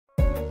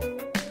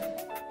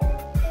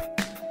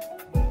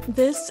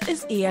This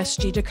is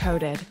ESG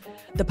Decoded,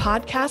 the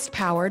podcast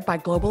powered by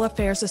Global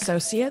Affairs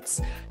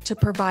Associates to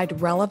provide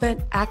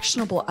relevant,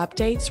 actionable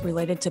updates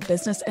related to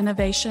business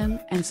innovation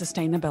and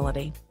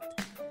sustainability.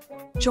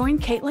 Join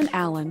Caitlin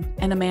Allen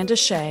and Amanda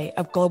Hsieh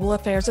of Global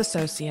Affairs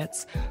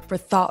Associates for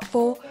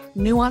thoughtful,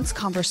 nuanced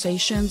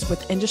conversations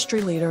with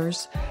industry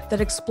leaders that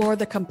explore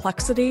the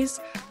complexities,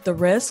 the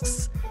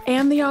risks,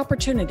 and the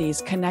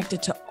opportunities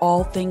connected to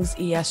all things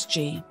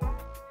ESG.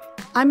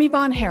 I'm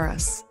Yvonne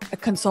Harris, a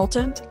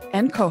consultant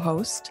and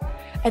co-host,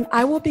 and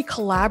I will be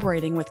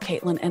collaborating with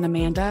Caitlin and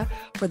Amanda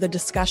for the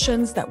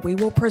discussions that we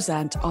will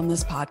present on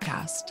this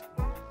podcast.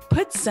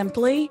 Put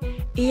simply,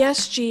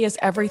 ESG is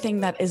everything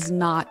that is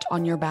not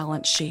on your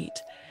balance sheet.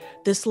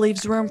 This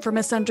leaves room for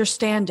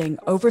misunderstanding,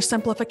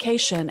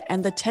 oversimplification,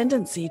 and the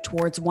tendency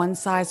towards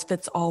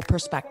one-size-fits-all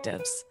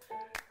perspectives.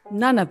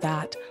 None of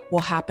that will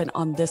happen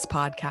on this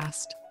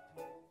podcast.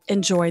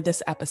 Enjoy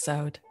this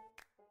episode.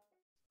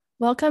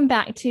 Welcome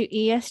back to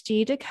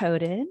ESG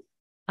Decoded.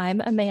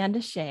 I'm Amanda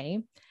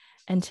Hsieh,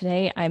 and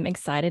today I'm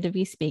excited to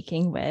be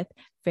speaking with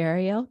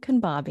Fariyal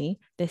Khanbabi,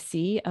 the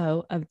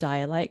CEO of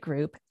Dialight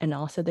Group and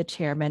also the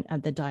chairman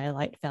of the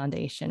Dialight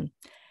Foundation.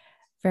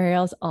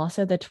 Fariyal is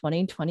also the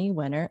 2020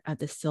 winner of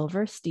the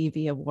Silver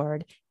Stevie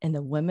Award in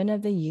the Women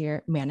of the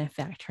Year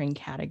Manufacturing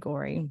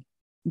category.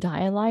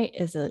 Dialight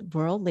is a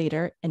world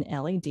leader in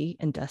LED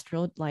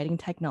industrial lighting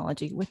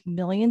technology with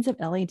millions of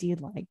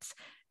LED lights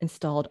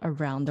installed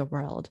around the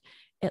world.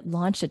 It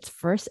launched its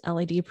first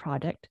LED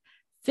product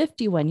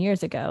 51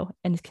 years ago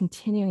and is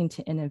continuing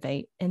to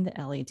innovate in the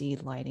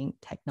LED lighting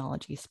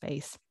technology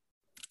space.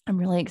 I'm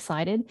really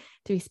excited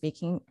to be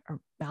speaking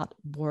about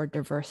board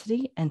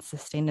diversity and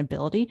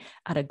sustainability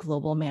at a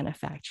global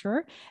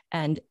manufacturer.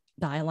 And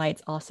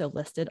Dialight's also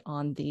listed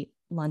on the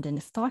London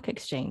Stock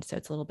Exchange, so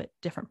it's a little bit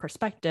different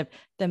perspective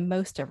than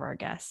most of our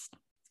guests.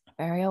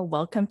 Fariyal,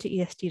 welcome to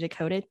ESG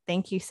Decoded.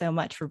 Thank you so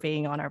much for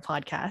being on our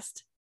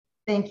podcast.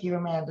 Thank you,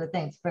 Amanda.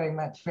 Thanks very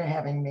much for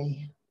having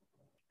me.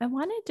 I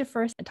wanted to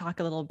first talk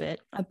a little bit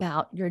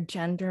about your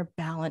gender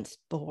balanced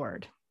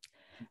board.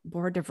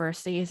 Board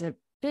diversity is a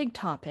big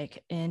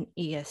topic in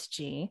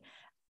ESG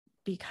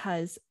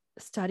because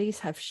studies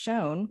have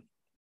shown,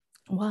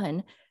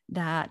 one,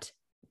 that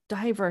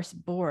diverse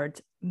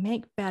boards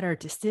make better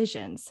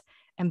decisions,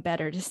 and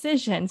better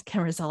decisions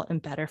can result in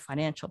better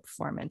financial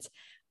performance.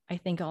 I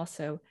think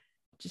also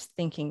just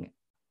thinking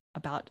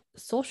about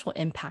social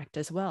impact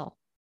as well.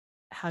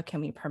 How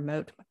can we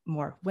promote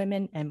more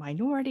women and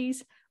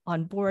minorities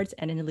on boards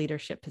and in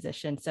leadership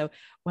positions? So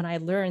when I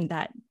learned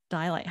that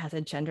Dialight has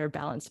a gender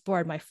balanced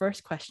board, my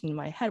first question in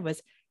my head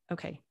was,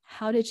 okay,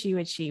 how did you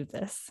achieve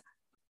this?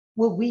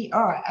 Well, we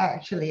are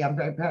actually, I'm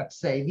very proud to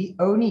say, the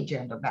only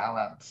gender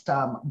balanced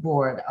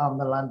board on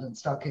the London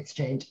Stock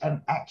Exchange.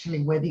 And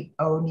actually, we're the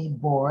only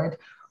board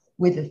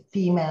with a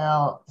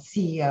female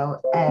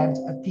CEO and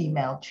a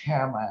female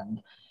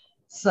chairman.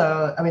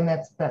 So, I mean,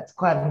 that's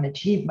quite an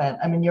achievement.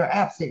 I mean, you're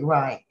absolutely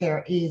right.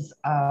 There is,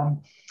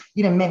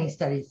 many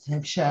studies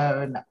have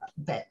shown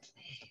that,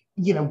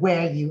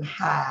 where you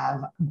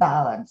have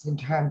balance in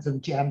terms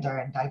of gender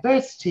and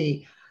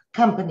diversity,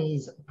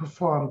 companies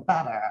perform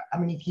better. I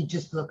mean, if you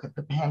just look at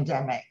the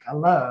pandemic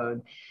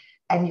alone,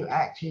 and you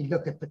actually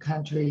look at the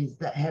countries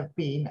that have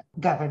been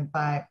governed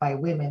by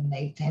women,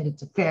 they've tended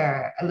to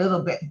fare a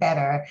little bit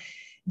better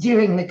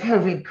during the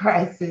COVID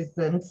crisis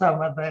than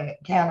some of the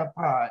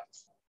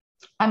counterparts.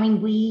 I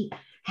mean, we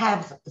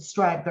have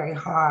strived very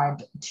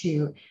hard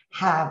to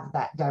have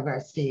that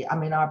diversity. I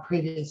mean, our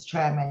previous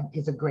chairman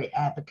is a great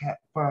advocate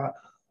for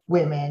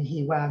women.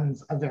 He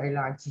runs a very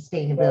large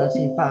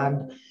sustainability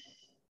fund.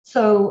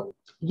 So,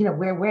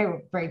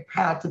 we're very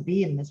proud to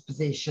be in this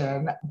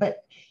position. But,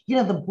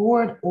 the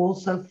board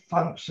also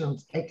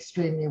functions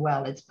extremely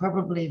well. It's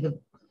probably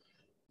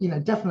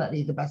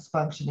definitely the best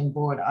functioning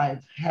board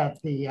I've had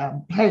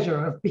the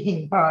pleasure of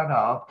being part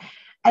of.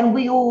 And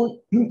we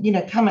all,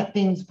 come at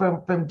things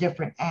from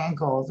different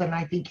angles. And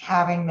I think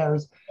having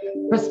those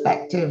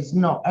perspectives,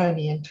 not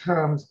only in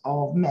terms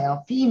of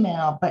male,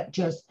 female, but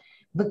just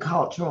the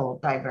cultural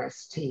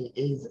diversity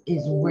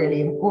is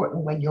really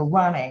important when you're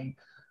running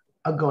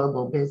a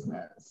global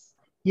business.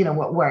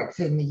 What works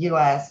in the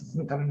US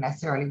isn't going to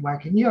necessarily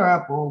work in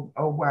Europe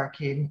or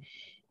work in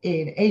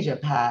Asia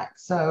Pac.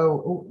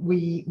 So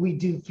we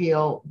do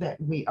feel that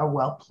we are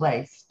well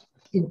placed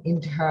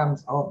in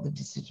terms of the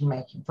decision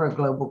making for a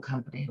global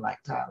company like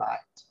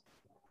Dialight.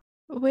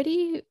 What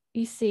do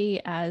you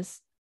see as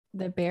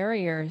the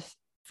barriers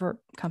for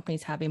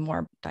companies having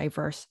more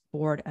diverse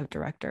board of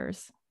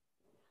directors?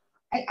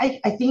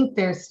 I think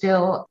there's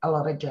still a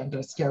lot of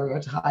gender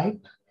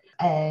stereotype.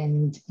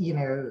 And,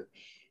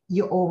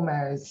 you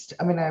almost,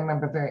 I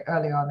remember very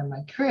early on in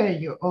my career,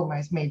 you're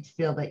almost made to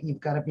feel that you've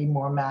got to be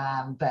more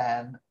man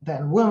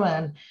than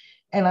woman.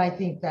 And I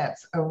think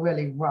that's a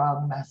really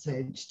wrong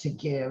message to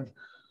give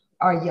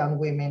our young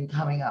women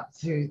coming up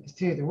through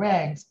the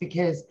ranks,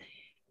 because,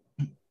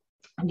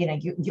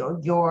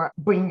 you're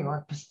bringing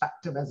your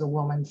perspective as a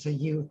woman. So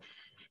you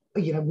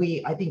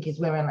I think as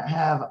women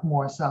have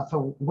more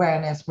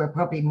self-awareness. We're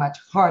probably much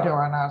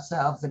harder on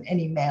ourselves than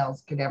any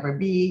males could ever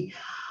be.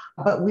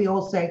 But we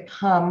also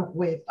come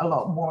with a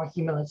lot more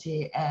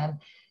humility and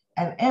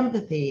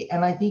empathy.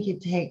 And I think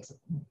it takes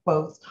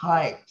both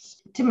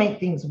types to make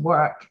things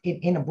work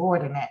in a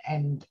board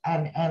and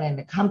in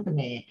a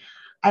company.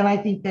 And I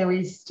think there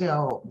is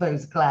still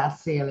those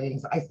glass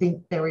ceilings. I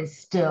think there is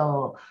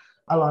still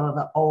a lot of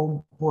the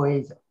old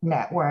boys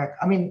network.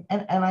 I mean,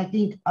 and I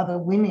think other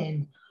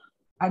women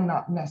are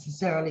not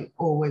necessarily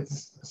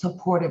always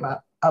supportive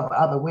of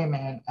other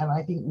women. And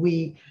I think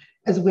we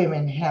as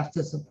women have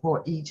to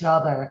support each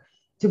other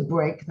to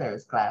break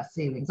those glass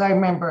ceilings. I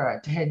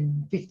remember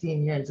 10,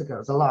 15 years ago, it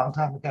was a long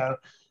time ago,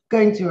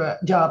 going to a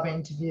job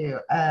interview,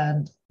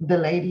 and the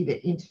lady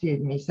that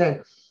interviewed me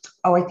said,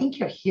 "Oh, I think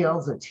your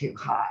heels are too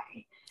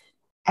high."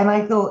 And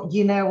I thought,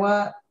 you know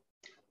what?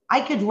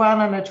 I could run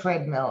on a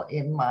treadmill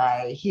in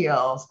my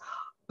heels,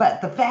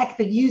 but the fact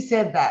that you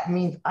said that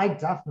means I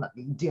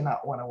definitely do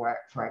not want to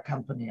work for a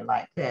company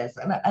like this.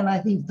 And I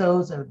think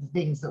those are the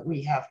things that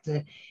we have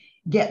to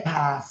get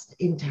past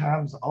in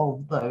terms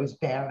of those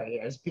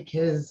barriers,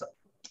 because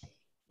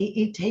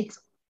it takes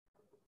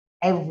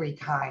every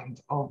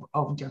kind of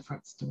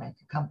difference to make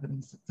a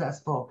company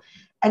successful.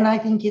 And I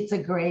think it's a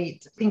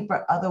great thing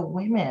for other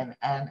women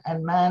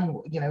and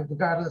men,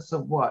 regardless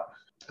of what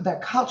their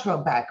cultural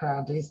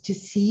background is, to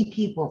see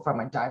people from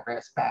a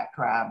diverse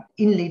background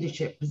in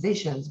leadership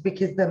positions,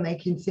 because then they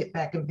can sit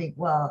back and think,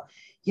 well,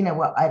 you know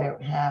what, I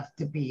don't have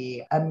to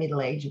be a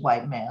middle-aged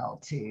white male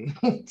to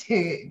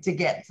to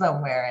get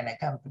somewhere in a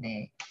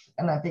company.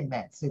 And I think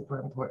that's super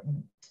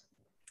important.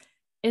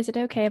 Is it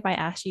okay if I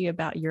ask you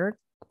about your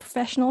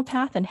professional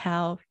path and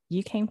how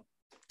you came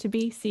to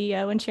be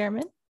CEO and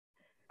chairman?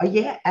 Oh,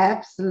 yeah,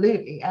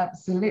 absolutely.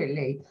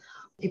 Absolutely.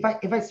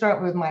 If I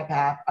start with my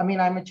path, I mean,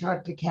 I'm a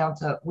chartered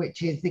accountant,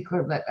 which is the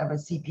equivalent of a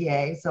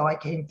CPA. So I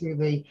came through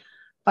the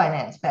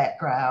finance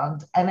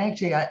background. And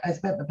actually, I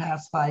spent the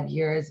past 5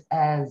 years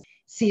as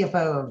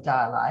CFO of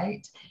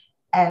Dialight.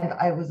 And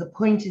I was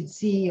appointed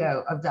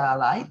CEO of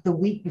Dialight the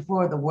week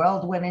before the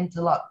world went into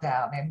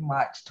lockdown in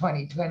March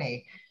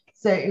 2020.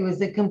 So it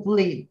was a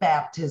complete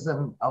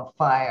baptism of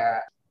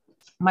fire.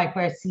 My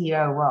first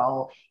CEO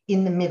role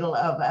in the middle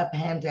of a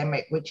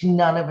pandemic, which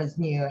none of us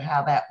knew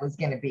how that was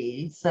going to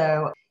be.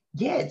 So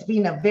yeah, it's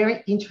been a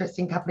very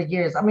interesting couple of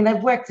years. I mean,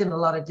 I've worked in a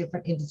lot of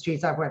different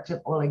industries. I've worked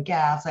in oil and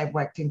gas, I've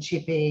worked in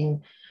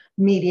shipping,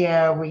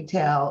 media,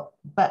 retail,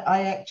 but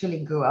I actually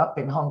grew up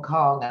in Hong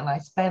Kong, and I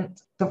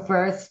spent the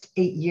first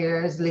 8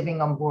 years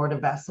living on board a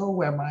vessel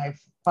where my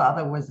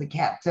father was the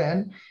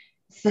captain.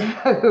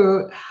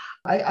 So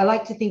I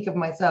like to think of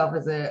myself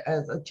as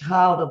a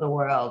child of the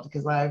world,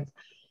 because I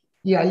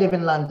live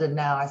in London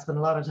now. I spend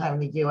a lot of time in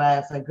the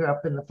US. I grew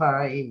up in the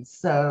Far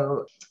East.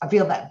 So I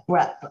feel that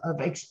breadth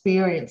of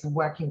experience of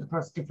working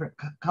across different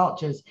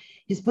cultures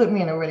has put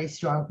me in a really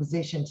strong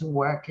position to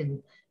work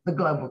in the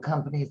global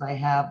companies I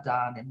have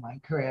done in my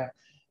career.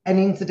 And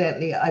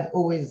incidentally, I've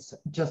always,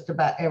 just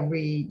about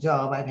every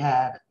job I've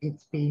had,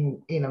 it's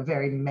been in a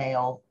very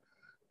male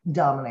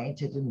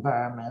dominated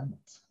environment.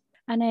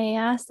 And I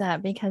ask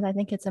that because I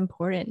think it's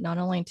important not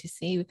only to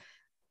see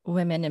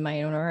women and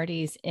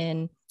minorities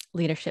in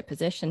leadership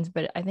positions,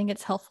 but I think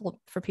it's helpful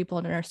for people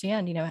to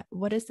understand,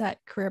 what does that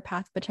career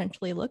path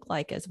potentially look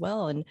like as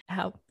well? And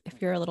how,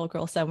 if you're a little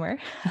girl somewhere,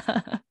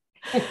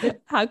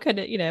 how could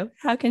it,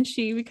 how can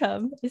she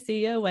become a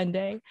CEO one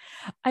day?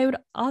 I would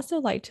also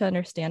like to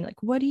understand,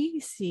 what do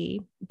you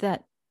see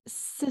that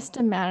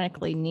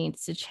systematically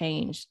needs to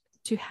change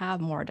to have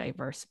more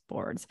diverse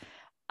boards?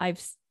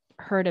 I've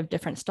heard of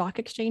different stock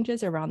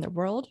exchanges around the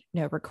world,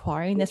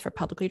 requiring this for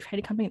publicly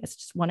traded companies. That's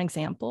just one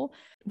example.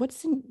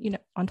 What's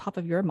on top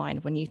of your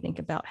mind when you think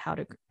about how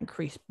to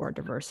increase board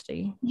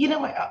diversity?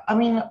 I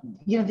mean,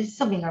 this is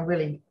something I'm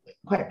really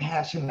quite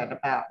passionate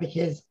about,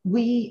 because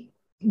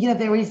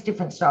there is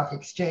different stock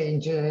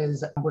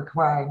exchanges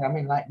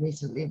requiring, like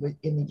recently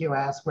in the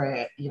US,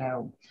 where,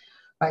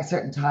 by a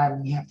certain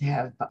time you have to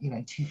have,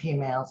 2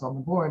 females on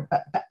the board,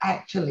 but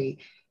actually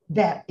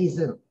that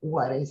isn't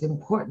what is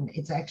important.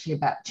 It's actually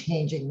about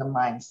changing the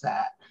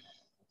mindset.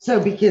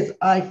 So because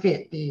I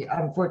fit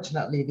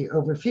unfortunately, the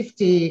over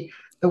 50,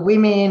 the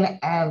women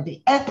and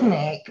the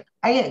ethnic,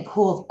 I get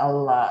calls a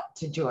lot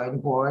to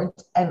join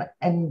boards.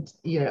 And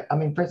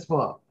first of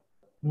all,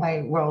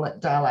 my role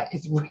at Dialight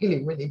is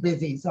really, really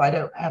busy, so I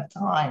don't have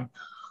time.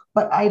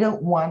 But I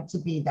don't want to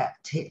be that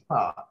tick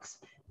box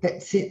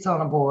that sits on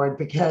a board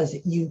because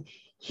you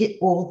hit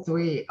all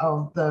 3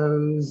 of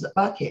those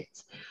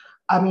buckets.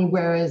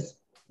 Whereas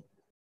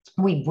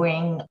we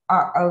bring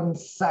our own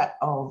set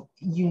of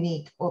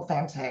unique,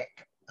 authentic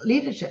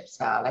leadership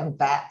style, and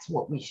that's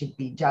what we should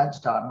be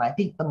judged on. And I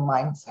think the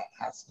mindset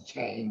has to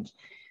change.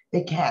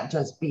 They can't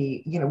just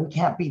be, we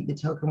can't be the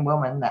token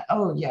woman that,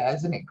 oh yeah,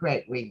 isn't it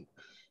great?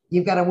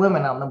 You've got a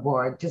woman on the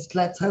board. Just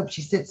let's hope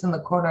she sits in the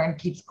corner and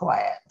keeps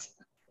quiet.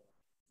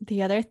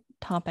 The other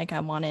topic I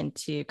wanted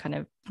to kind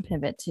of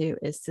pivot to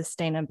is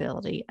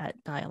sustainability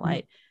at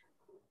Dialight.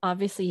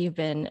 Obviously, you've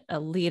been a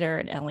leader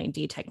in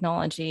LED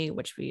technology,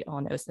 which we all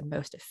know is the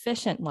most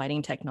efficient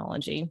lighting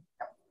technology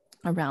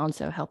around.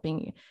 So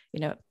helping,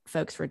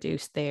 folks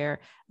reduce their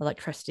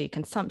electricity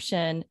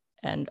consumption.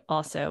 And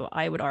also,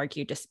 I would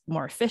argue, just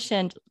more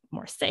efficient,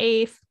 more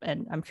safe.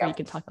 And I'm sure you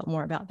can talk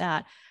more about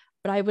that.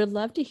 But I would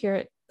love to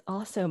hear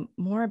also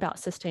more about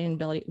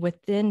sustainability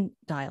within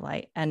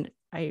Dialight. And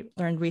I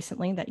learned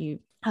recently that you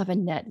have a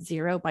net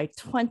zero by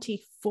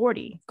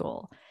 2040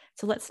 goal.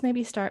 So let's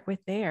maybe start with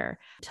there.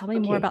 Tell me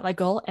more about that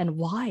goal and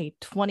why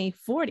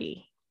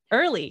 2040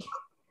 early.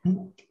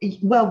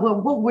 Well,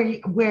 what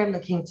we're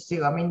looking to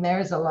do, I mean, there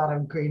is a lot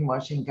of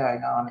greenwashing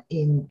going on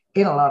in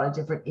a lot of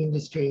different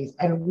industries,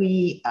 and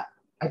we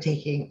are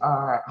taking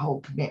our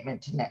whole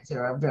commitment to net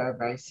zero very,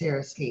 very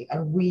seriously.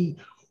 And we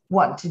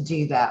want to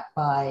do that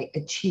by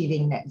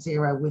achieving net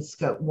zero with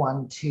scope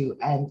 1, 2,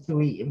 and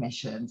 3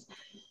 emissions.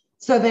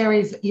 So there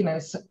is,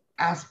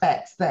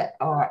 aspects that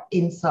are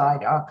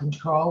inside our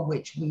control,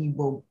 which we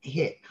will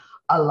hit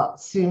a lot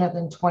sooner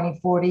than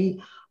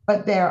 2040.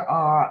 But there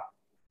are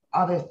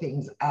other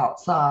things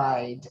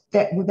outside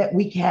that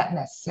we can't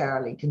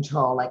necessarily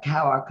control, like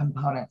how our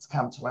components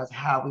come to us,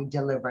 how we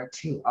deliver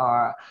to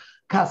our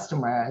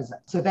customers.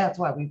 So that's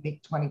why we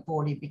picked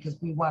 2040, because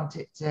we want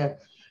it to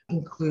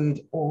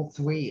include all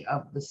 3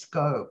 of the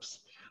scopes.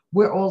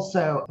 We're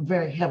also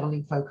very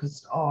heavily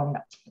focused on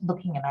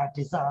looking at our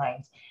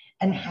designs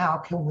and how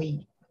can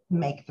we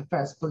make the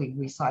first fully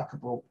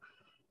recyclable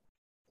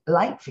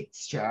light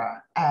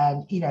fixture.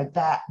 And,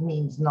 that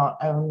means not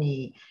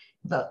only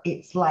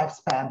its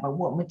lifespan, but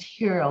what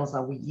materials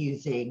are we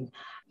using,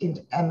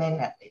 and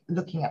then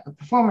looking at the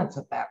performance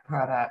of that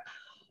product,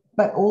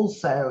 but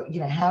also,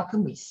 how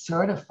can we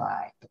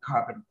certify the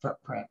carbon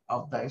footprint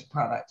of those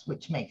products,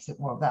 which makes it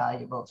more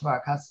valuable to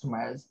our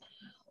customers.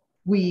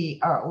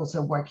 We are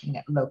also working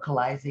at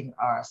localizing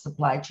our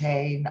supply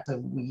chain.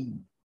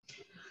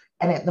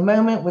 And at the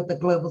moment, with the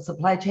global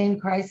supply chain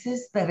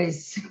crisis, that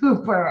is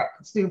super,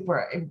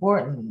 super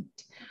important.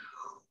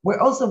 We're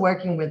also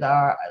working with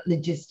our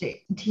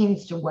logistic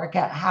teams to work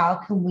out how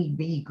can we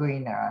be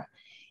greener?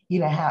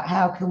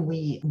 How can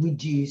we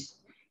reduce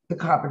the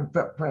carbon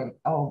footprint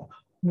of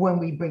when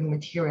we bring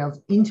materials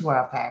into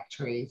our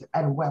factories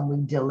and when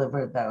we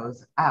deliver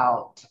those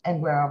out?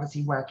 And we're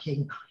obviously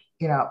working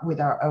with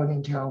our own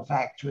internal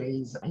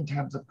factories in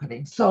terms of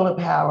putting solar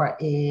power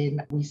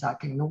in,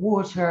 recycling the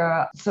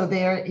water. So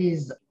there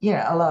is,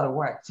 a lot of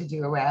work to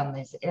do around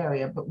this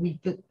area, but we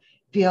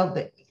feel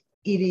that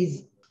it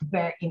is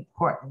very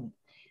important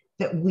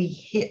that we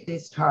hit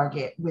this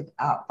target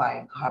without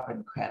buying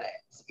carbon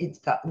credits.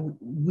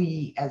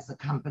 We as a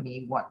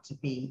company want to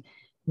be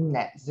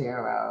net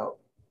zero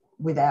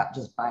without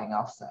just buying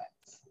offsets.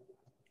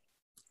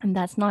 And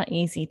that's not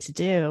easy to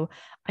do.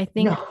 I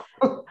think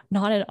no.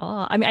 Not at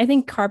all. I mean, I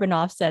think carbon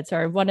offsets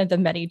are one of the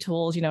many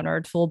tools, in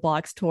our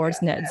toolbox towards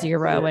net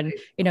zero.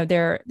 Absolutely. And,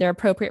 they're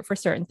appropriate for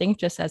certain things,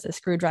 just as a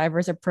screwdriver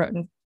is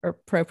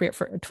appropriate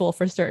for a tool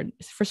for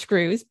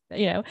screws,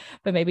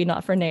 but maybe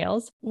not for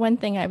nails. One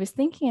thing I was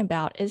thinking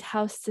about is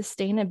how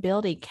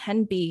sustainability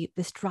can be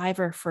this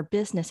driver for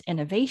business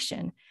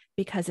innovation,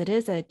 because it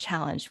is a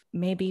challenge.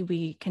 Maybe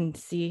we can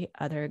see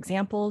other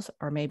examples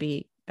or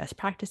maybe best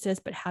practices,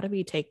 but how do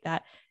we take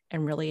that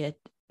and really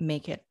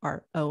make it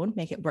our own,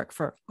 make it work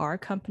for our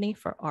company,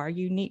 for our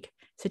unique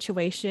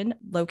situation,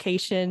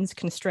 locations,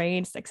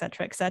 constraints, et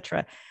cetera, et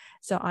cetera.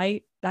 So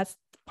that's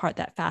the part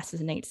that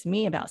fascinates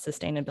me about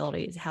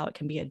sustainability, is how it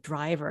can be a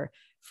driver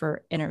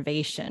for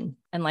innovation.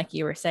 And like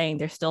you were saying,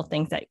 there's still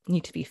things that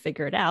need to be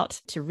figured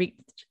out to reach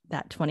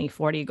that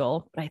 2040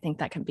 goal. But I think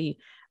that can be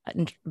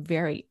a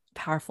very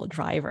powerful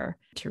driver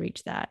to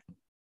reach that.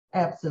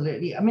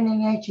 Absolutely. I mean,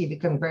 and actually the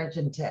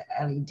conversion to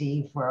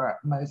LED for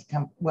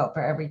for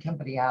every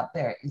company out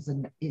there is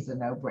a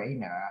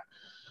no-brainer.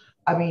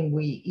 I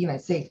mean,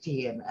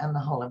 safety and the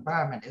whole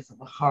environment is at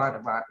the heart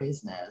of our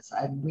business.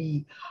 And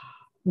we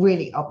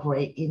really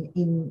operate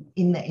in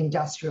the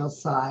industrial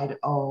side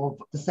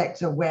of the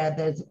sector, where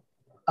there's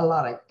a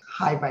lot of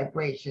high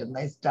vibration,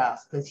 there's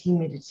dust, there's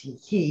humidity,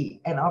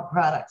 heat, and our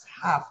products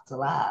have to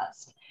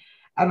last.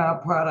 And our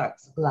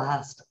products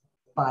last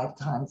 5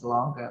 times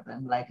longer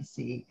than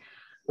legacy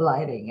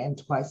lighting and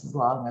twice as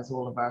long as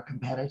all of our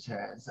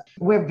competitors.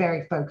 We're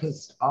very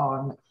focused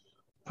on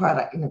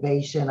product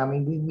innovation. I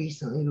mean, we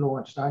recently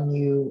launched our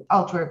new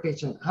ultra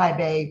efficient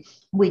Hsieh,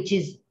 which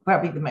is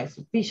probably the most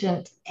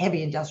efficient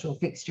heavy industrial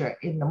fixture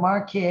in the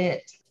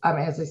market.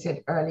 As I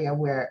said earlier,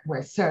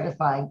 we're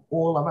certifying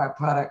all of our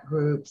product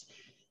groups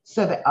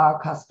so that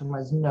our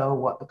customers know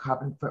what the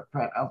carbon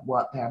footprint of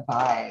what they're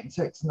buying.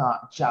 So it's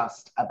not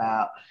just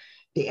about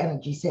the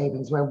energy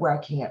savings. We're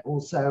working at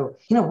also,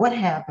 what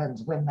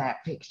happens when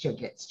that fixture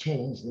gets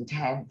changed in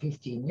 10,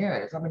 15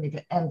 years? I mean, if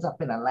it ends up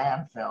in a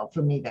landfill,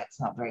 for me, that's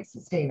not very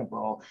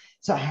sustainable.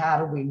 So how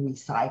do we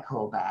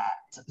recycle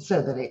that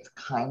so that it's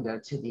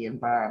kinder to the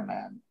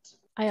environment?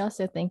 I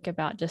also think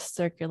about just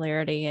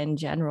circularity in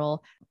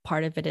general.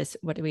 Part of it is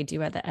what do we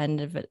do at the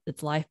end of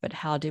its life, but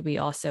how do we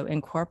also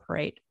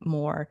incorporate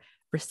more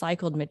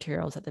recycled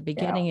materials at the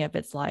beginning of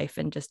its life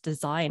and just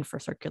designed for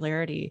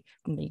circularity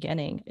from the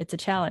beginning. It's a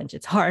challenge.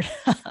 It's hard.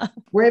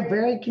 We're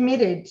very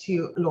committed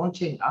to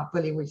launching a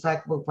fully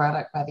recyclable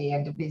product by the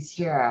end of this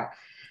year.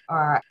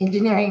 Our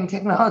engineering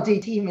technology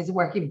team is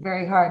working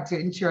very hard to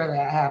ensure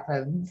that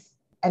happens.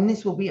 And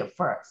this will be a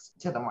first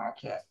to the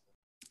market.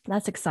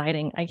 That's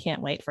exciting. I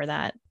can't wait for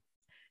that.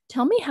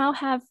 Tell me, how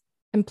have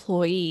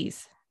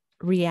employees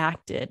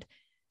reacted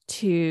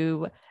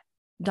to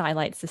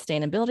Dialight's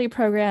sustainability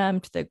program,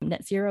 to the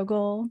net zero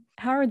goal?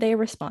 How are they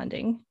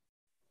responding?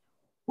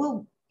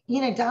 Well,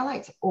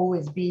 Dialight's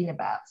always been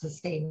about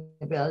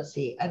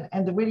sustainability.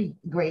 And the really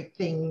great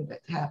thing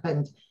that's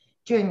happened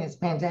during this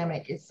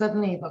pandemic is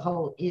suddenly the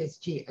whole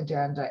ESG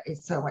agenda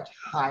is so much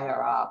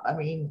higher up. I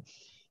mean,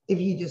 if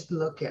you just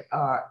look at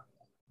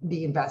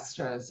the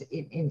investors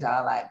in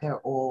Dialight, they're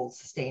all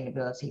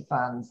sustainability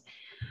funds.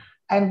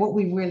 And what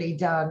we've really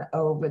done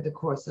over the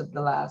course of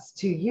the last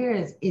 2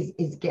 years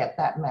is get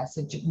that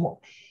message more.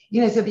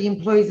 So the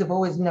employees have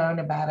always known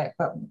about it,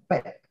 but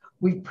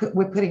we're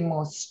putting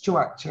more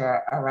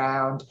structure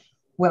around,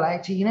 well,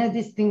 actually,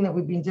 this thing that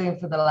we've been doing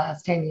for the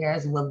last 10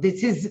 years, well,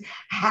 this is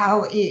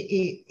how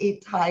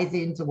it ties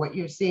into what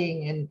you're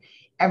seeing in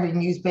every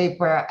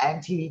newspaper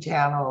and TV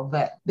channel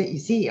that you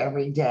see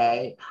every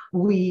day.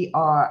 We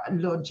are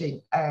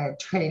launching a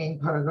training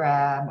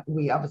program.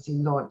 We obviously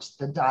launched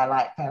the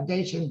Dialight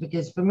Foundation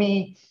because for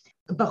me,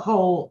 the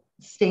whole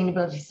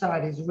sustainability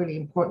side is really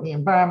important, the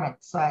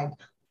environment side.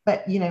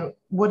 But,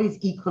 what is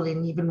equally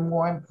and even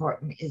more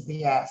important is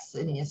the S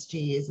in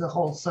ESG, is the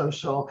whole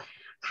social.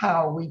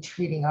 How are we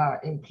treating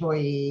our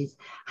employees?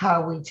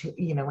 How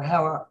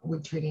are we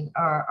treating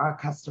our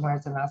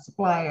customers and our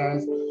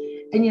suppliers?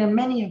 And,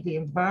 many of the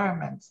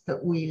environments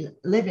that we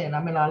live in,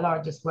 I mean, our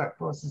largest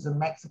workforce is in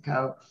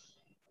Mexico,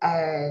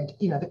 and,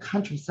 the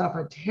country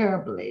suffered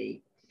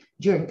terribly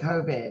during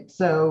COVID.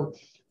 So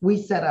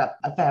we set up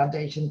a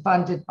foundation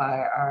funded by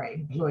our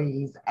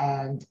employees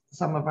and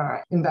some of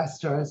our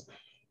investors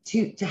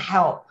to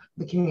help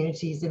the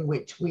communities in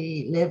which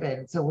we live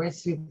in. So we're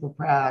super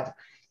proud.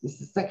 This is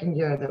the second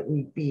year that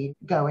we've been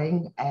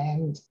going,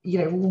 and,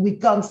 we've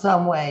gone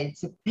some way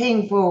to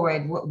paying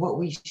forward what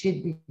we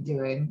should be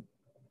doing.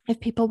 If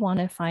people want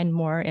to find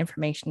more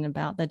information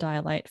about the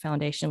Dialight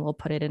Foundation, we'll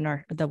put it in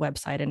the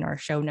website in our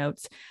show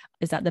notes.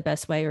 Is that the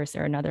best way, or is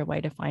there another way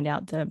to find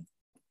out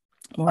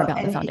more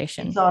about the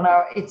foundation? It's on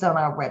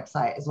our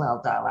website as well,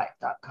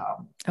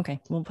 dialight.com. Okay,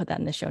 we'll put that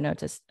in the show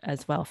notes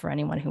as well for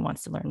anyone who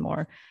wants to learn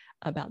more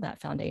about that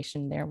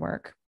foundation, their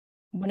work.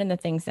 One of the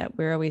things that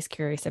we're always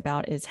curious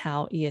about is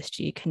how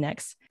ESG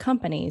connects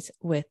companies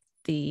with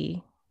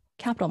the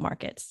capital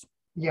markets.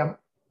 Yeah.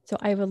 So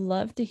I would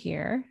love to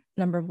hear,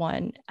 number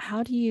one,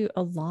 how do you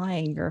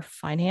align your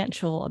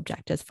financial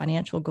objectives,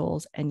 financial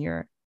goals, and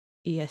your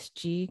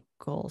ESG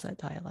goals at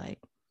Dialight?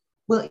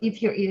 Well,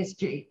 if your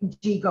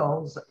ESG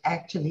goals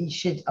actually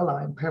should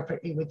align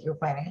perfectly with your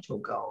financial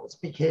goals,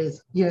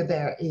 because,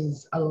 there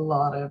is a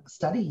lot of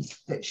studies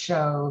that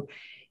show,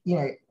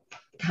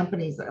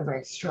 companies that are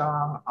very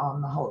strong on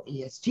the whole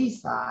ESG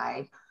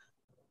side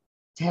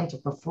tend to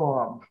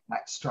perform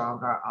much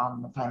stronger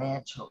on the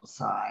financial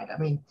side. I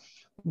mean,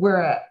 we're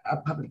a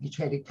publicly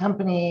traded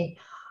company,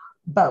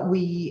 but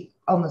we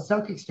on the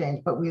stock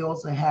exchange, but we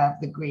also have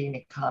the Green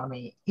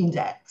Economy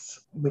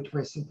Index, which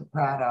we're super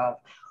proud of.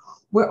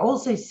 We're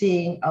also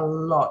seeing a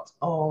lot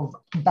of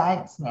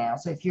banks now.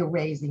 So if you're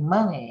raising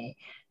money,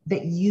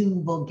 that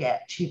you will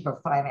get cheaper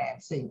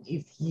financing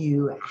if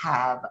you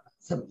have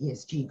some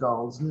ESG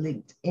goals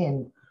linked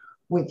in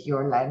with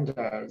your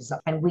lenders.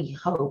 And we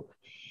hope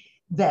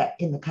that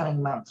in the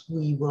coming months,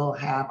 we will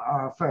have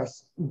our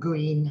first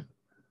green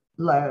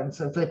loan.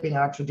 So flipping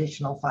our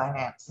traditional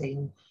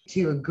financing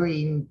to a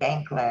green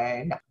bank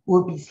loan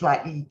will be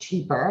slightly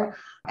cheaper.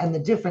 And the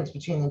difference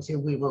between the two,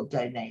 we will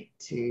donate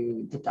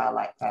to the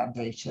Dialight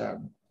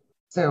Foundation.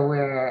 So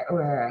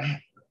we're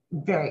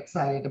very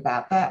excited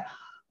about that.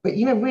 But,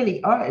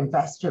 really our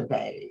investor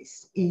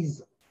base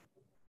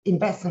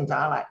invests in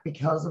Dialight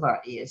because of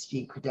our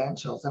ESG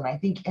credentials. And I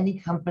think any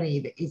company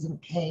that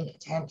isn't paying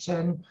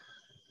attention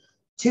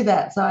to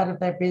that side of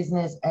their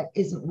business and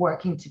isn't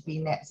working to be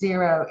net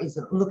zero,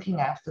 isn't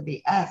looking after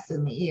the S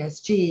and the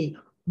ESG,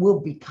 will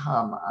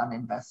become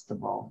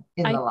uninvestable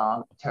in the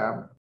long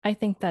term. I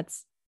think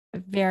that's a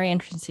very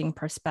interesting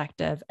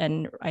perspective.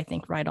 And I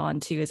think right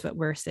on too is what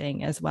we're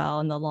saying as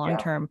well. In the long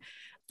term,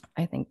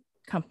 I think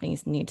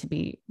companies need to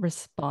be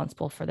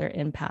responsible for their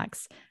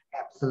impacts.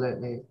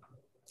 Absolutely.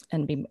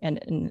 And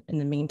in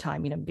the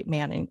meantime,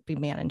 be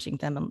managing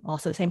them, and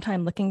also at the same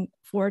time looking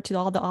forward to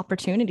all the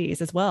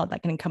opportunities as well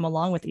that can come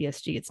along with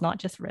ESG. It's not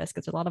just risk;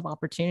 it's a lot of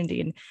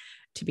opportunity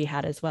to be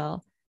had as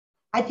well.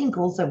 I think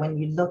also when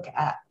you look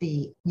at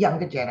the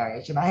younger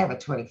generation, I have a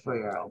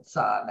 24-year-old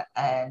son,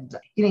 and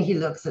he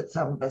looks at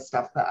some of the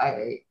stuff that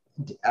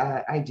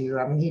I do.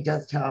 I mean, he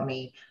does tell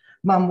me,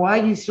 "Mom, why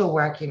are you still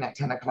working at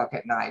 10 o'clock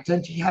at night?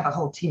 Don't you have a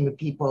whole team of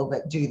people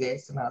that do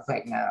this?" And I was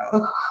like,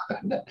 no,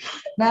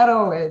 not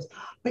always.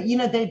 But,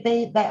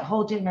 they that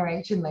whole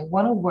generation, they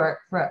want to work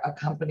for a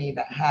company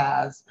that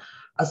has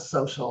a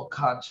social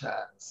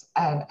conscience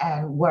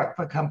and work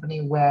for a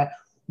company where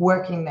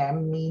working there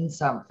means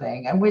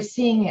something. And we're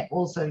seeing it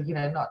also,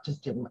 not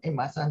just in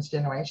my son's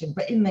generation,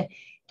 but in the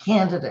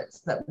candidates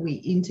that we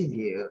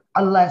interview.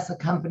 Unless a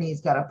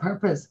company's got a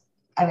purpose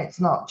and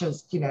it's not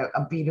just,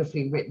 a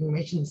beautifully written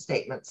mission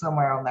statement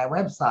somewhere on their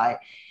website,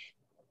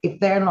 if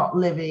they're not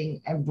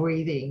living and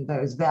breathing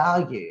those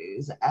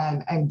values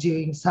and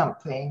doing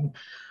something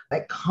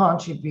that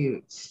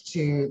contributes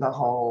to the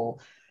whole,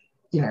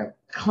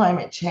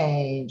 climate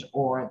change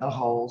or the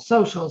whole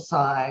social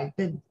side,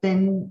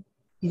 then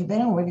they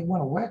don't really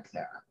want to work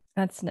there.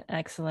 That's an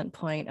excellent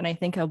point. And I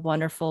think a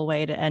wonderful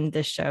way to end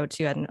this show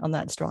too, and on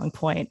that strong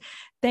point.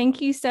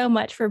 Thank you so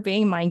much for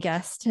being my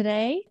guest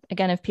today.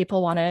 Again, if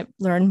people want to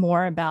learn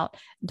more about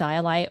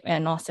Dialight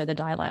and also the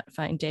Dialight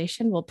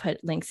Foundation, we'll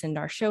put links in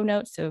our show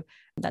notes. So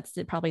that's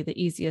probably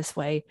the easiest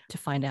way to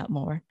find out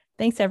more.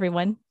 Thanks,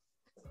 everyone.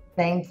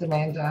 Thanks,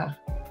 Amanda.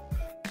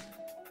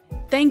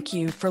 Thank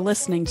you for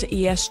listening to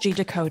ESG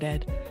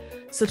Decoded.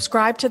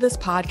 Subscribe to this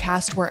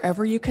podcast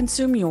wherever you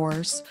consume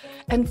yours,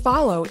 and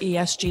follow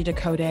ESG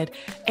Decoded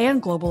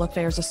and Global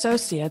Affairs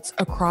Associates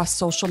across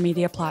social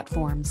media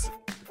platforms.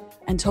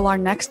 Until our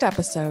next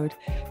episode,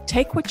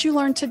 take what you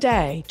learned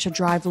today to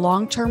drive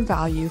long-term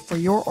value for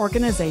your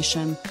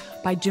organization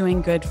by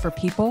doing good for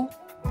people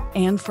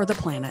and for the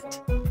planet.